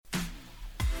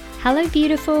Hello,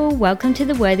 beautiful. Welcome to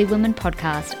the Worthy Woman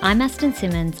podcast. I'm Aston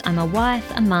Simmons. I'm a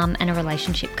wife, a mum, and a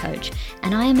relationship coach,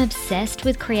 and I am obsessed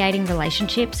with creating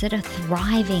relationships that are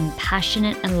thriving,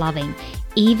 passionate, and loving.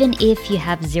 Even if you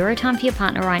have zero time for your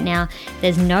partner right now,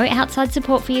 there's no outside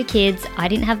support for your kids. I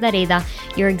didn't have that either.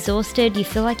 You're exhausted. You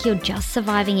feel like you're just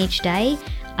surviving each day.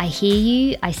 I hear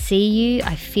you, I see you,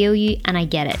 I feel you, and I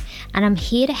get it. And I'm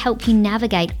here to help you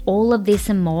navigate all of this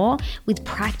and more with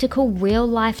practical real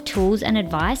life tools and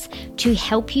advice to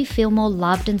help you feel more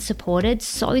loved and supported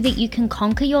so that you can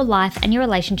conquer your life and your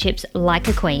relationships like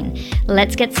a queen.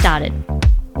 Let's get started.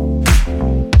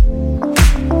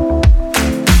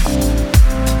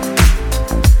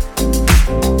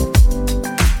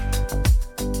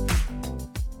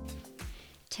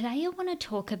 Today I want to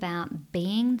talk about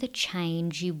being the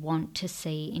change you want to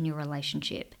see in your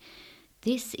relationship.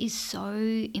 This is so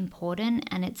important,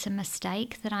 and it's a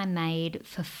mistake that I made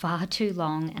for far too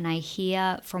long, and I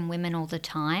hear from women all the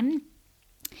time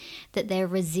that they're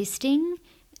resisting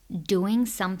doing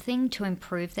something to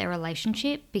improve their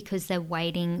relationship because they're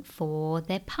waiting for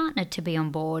their partner to be on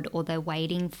board, or they're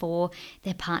waiting for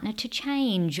their partner to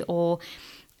change,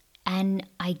 and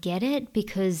I get it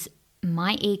because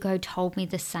my ego told me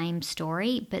the same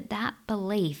story, but that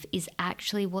belief is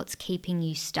actually what's keeping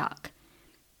you stuck.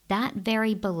 That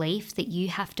very belief that you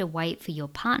have to wait for your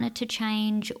partner to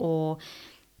change, or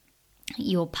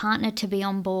your partner to be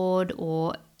on board,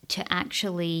 or to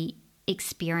actually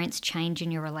experience change in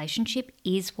your relationship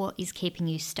is what is keeping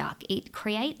you stuck. It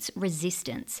creates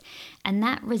resistance, and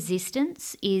that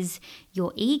resistance is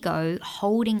your ego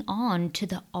holding on to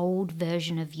the old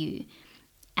version of you.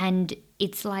 And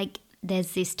it's like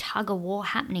there's this tug of war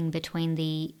happening between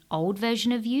the old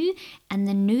version of you and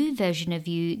the new version of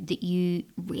you that you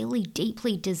really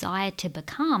deeply desire to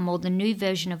become, or the new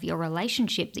version of your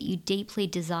relationship that you deeply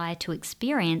desire to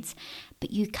experience, but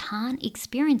you can't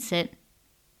experience it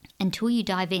until you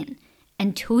dive in,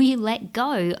 until you let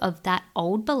go of that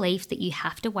old belief that you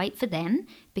have to wait for them,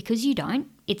 because you don't.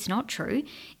 It's not true.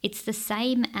 It's the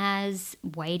same as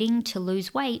waiting to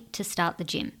lose weight to start the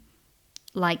gym.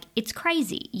 Like, it's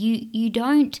crazy. You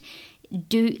don't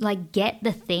get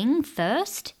the thing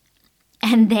first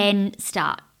and then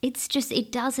start. It's just,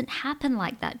 it doesn't happen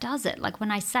like that, does it? Like,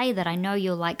 when I say that, I know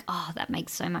you're like, oh, that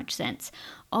makes so much sense.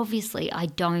 Obviously, I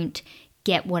don't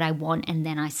get what I want and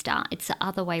then I start. It's the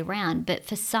other way around. But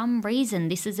for some reason,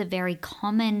 this is a very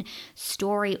common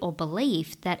story or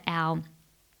belief that our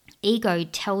ego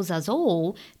tells us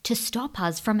all to stop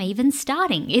us from even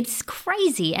starting. It's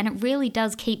crazy, and it really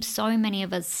does keep so many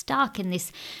of us stuck in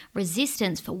this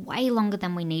resistance for way longer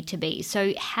than we need to be.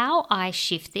 So how I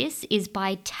shift this is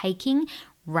by taking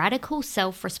radical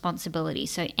self-responsibility.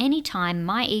 So anytime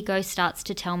my ego starts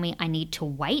to tell me I need to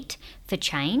wait for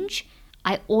change,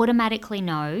 I automatically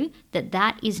know that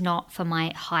that is not for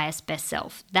my highest best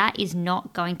self. That is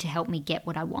not going to help me get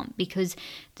what I want, because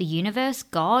the universe,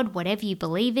 God, whatever you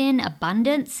believe in,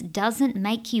 abundance doesn't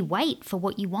make you wait for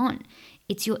what you want.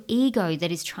 It's your ego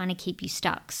that is trying to keep you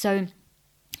stuck. So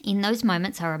in those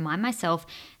moments, I remind myself,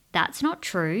 that's not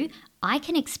true. I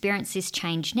can experience this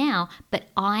change now, but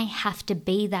I have to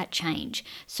be that change.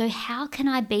 So how can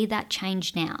I be that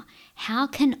change now? How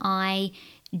can I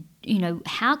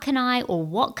or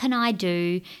what can I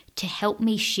do to help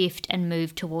me shift and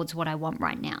move towards what I want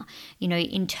right now?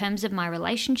 In terms of my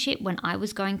relationship, when I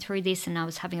was going through this and I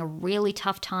was having a really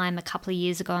tough time a couple of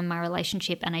years ago in my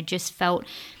relationship, and I just felt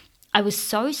I was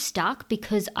so stuck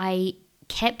because I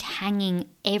kept hanging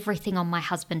everything on my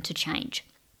husband to change.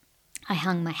 I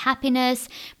hung my happiness,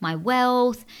 my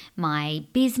wealth, my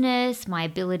business, my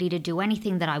ability to do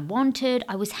anything that I wanted.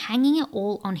 I was hanging it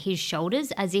all on his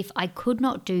shoulders as if I could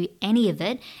not do any of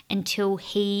it until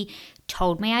he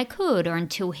told me I could, or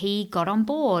until he got on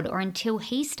board, or until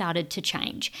he started to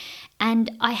change.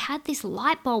 And I had this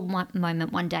light bulb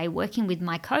moment one day working with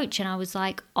my coach, and I was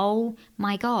like, oh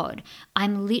my God,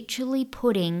 I'm literally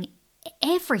putting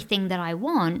everything that I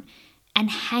want and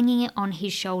hanging it on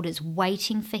his shoulders,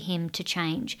 waiting for him to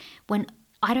change, when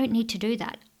I don't need to do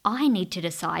that. I need to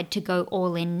decide to go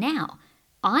all in now.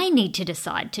 I need to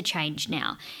decide to change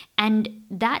now. And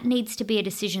that needs to be a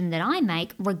decision that I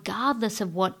make regardless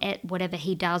of whatever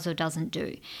he does or doesn't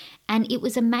do. And it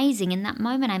was amazing. In that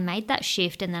moment, I made that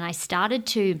shift, and then I started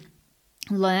to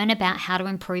learn about how to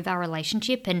improve our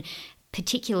relationship, and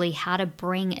particularly how to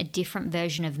bring a different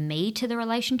version of me to the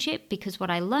relationship, because what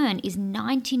I learned is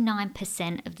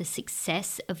 99% of the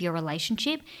success of your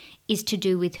relationship is to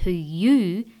do with who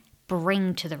you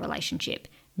bring to the relationship,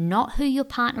 not who your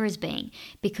partner is being,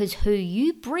 because who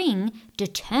you bring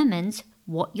determines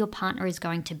what your partner is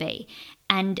going to be.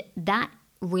 And that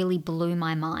really blew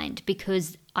my mind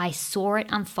because I saw it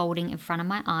unfolding in front of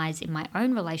my eyes in my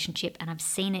own relationship, and I've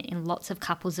seen it in lots of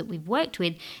couples that we've worked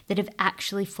with that have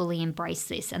actually fully embraced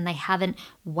this and they haven't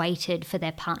waited for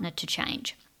their partner to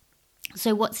change.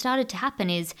 So what started to happen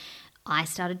is I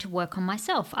started to work on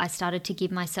myself. I started to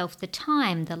give myself the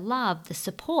time, the love, the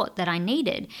support that I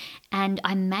needed. And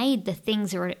I made the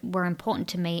things that were important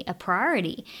to me a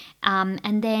priority.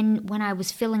 And then when I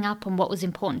was filling up on what was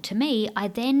important to me, I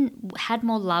then had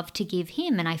more love to give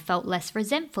him, and I felt less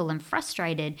resentful and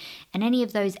frustrated. And any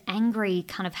of those angry,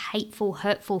 kind of hateful,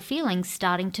 hurtful feelings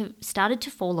started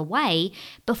to fall away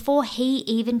before he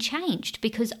even changed,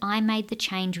 because I made the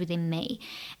change within me.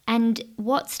 And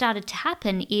what started to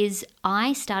happen is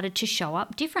I started to show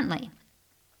up differently.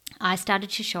 I started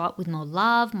to show up with more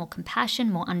love, more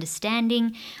compassion, more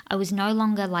understanding. I was no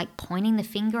longer like pointing the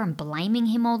finger and blaming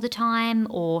him all the time,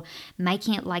 or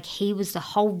making it like he was the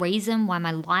whole reason why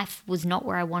my life was not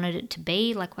where I wanted it to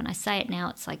be. Like when I say it now,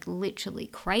 it's like literally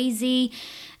crazy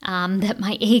that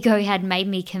my ego had made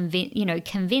me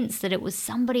convinced that it was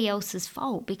somebody else's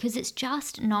fault, because it's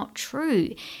just not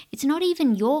true. It's not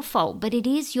even your fault, but it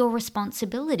is your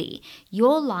responsibility.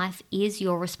 Your life is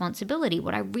your responsibility.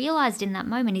 What I realized in that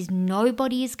moment is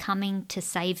nobody is coming to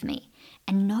save me,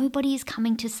 and nobody is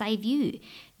coming to save you.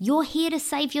 You're here to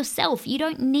save yourself. You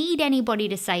don't need anybody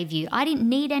to save you. I didn't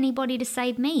need anybody to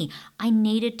save me. I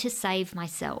needed to save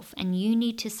myself, and you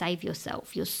need to save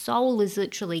yourself. Your soul is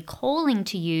literally calling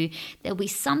to you. There'll be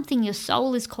something your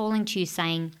soul is calling to you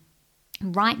saying,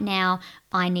 right now,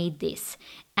 I need this.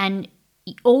 And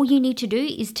all you need to do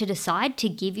is to decide to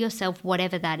give yourself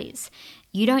whatever that is.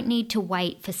 You don't need to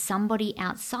wait for somebody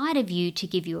outside of you to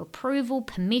give you approval,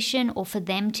 permission, or for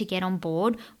them to get on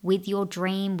board with your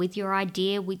dream, with your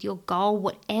idea, with your goal,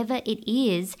 whatever it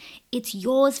is. It's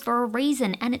yours for a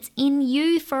reason, and it's in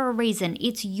you for a reason.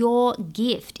 It's your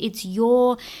gift. It's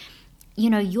your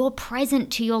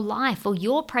present to your life, or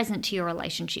your present to your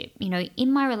relationship.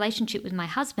 In my relationship with my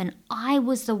husband, I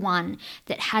was the one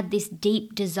that had this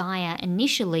deep desire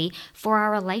initially for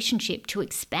our relationship to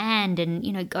expand and,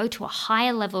 go to a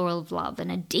higher level of love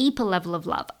and a deeper level of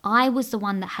love. I was the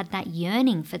one that had that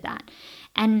yearning for that.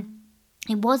 And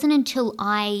it wasn't until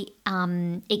I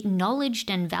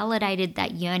acknowledged and validated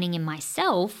that yearning in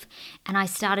myself, and I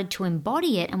started to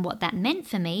embody it and what that meant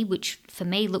for me, which for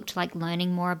me looked like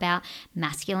learning more about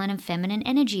masculine and feminine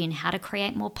energy and how to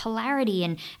create more polarity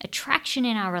and attraction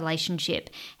in our relationship,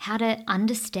 how to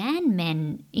understand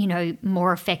men,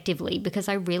 more effectively, because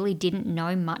I really didn't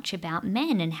know much about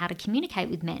men and how to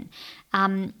communicate with men.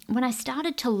 When I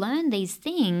started to learn these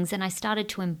things and I started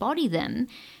to embody them,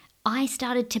 I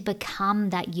started to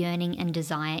become that yearning and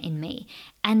desire in me.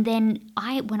 And then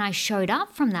when I showed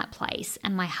up from that place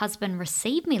and my husband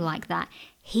received me like that,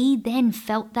 he then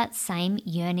felt that same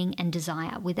yearning and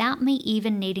desire without me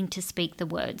even needing to speak the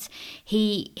words.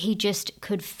 He just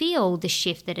could feel the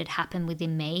shift that had happened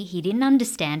within me. He didn't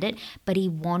understand it, but he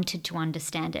wanted to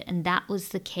understand it. And that was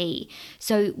the key.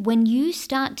 So when you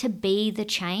start to be the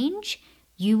change,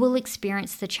 you will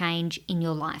experience the change in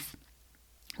your life.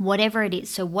 Whatever it is.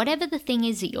 So whatever the thing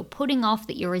is that you're putting off,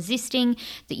 that you're resisting,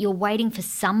 that you're waiting for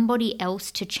somebody else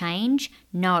to change,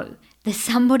 no. The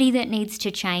somebody that needs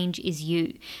to change is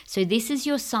you. So this is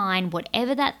your sign,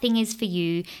 whatever that thing is for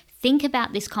you. Think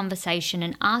about this conversation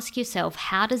and ask yourself,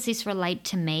 how does this relate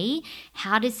to me?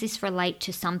 How does this relate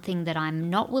to something that I'm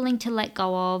not willing to let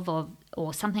go of,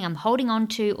 or something I'm holding on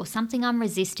to, or something I'm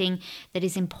resisting that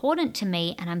is important to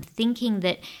me, and I'm thinking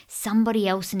that somebody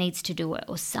else needs to do it,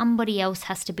 or somebody else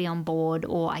has to be on board,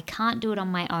 or I can't do it on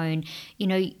my own.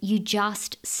 You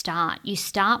just start. You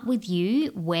start with you,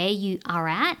 where you are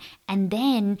at, and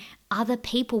then other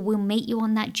people will meet you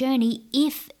on that journey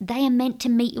if they are meant to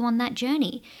meet you on that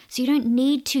journey. So you don't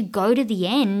need to go to the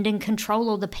end and control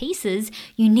all the pieces.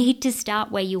 You need to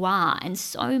start where you are. And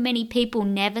so many people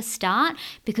never start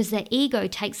because their ego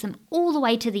takes them all the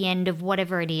way to the end of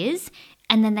whatever it is,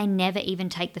 and then they never even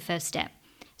take the first step.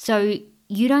 So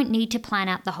you don't need to plan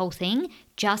out the whole thing.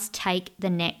 Just take the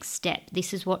next step.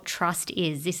 This is what trust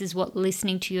is. This is what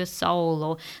listening to your soul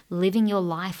or living your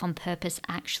life on purpose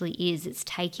actually is. It's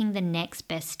taking the next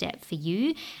best step for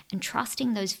you and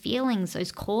trusting those feelings,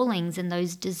 those callings, and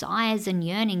those desires and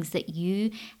yearnings that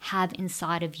you have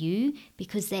inside of you,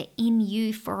 because they're in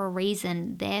you for a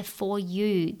reason. They're for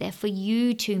you. They're for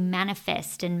you to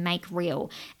manifest and make real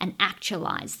and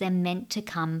actualize. They're meant to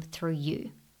come through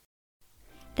you.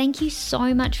 Thank you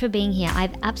so much for being here.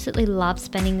 I've absolutely loved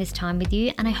spending this time with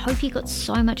you, and I hope you got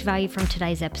so much value from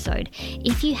today's episode.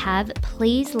 If you have,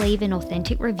 please leave an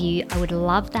authentic review. I would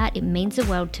love that. It means the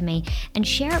world to me. And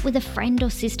share it with a friend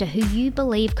or sister who you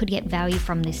believe could get value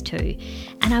from this too.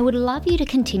 And I would love you to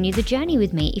continue the journey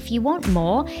with me. If you want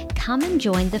more, come and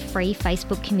join the free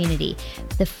Facebook community,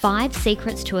 The 5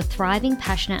 Secrets to a Thriving,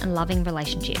 Passionate and Loving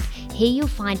Relationship. Here you'll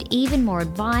find even more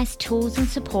advice, tools and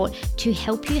support to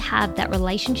help you have that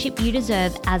relationship you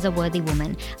deserve as a worthy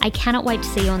woman. I cannot wait to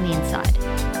see you on the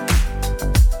inside.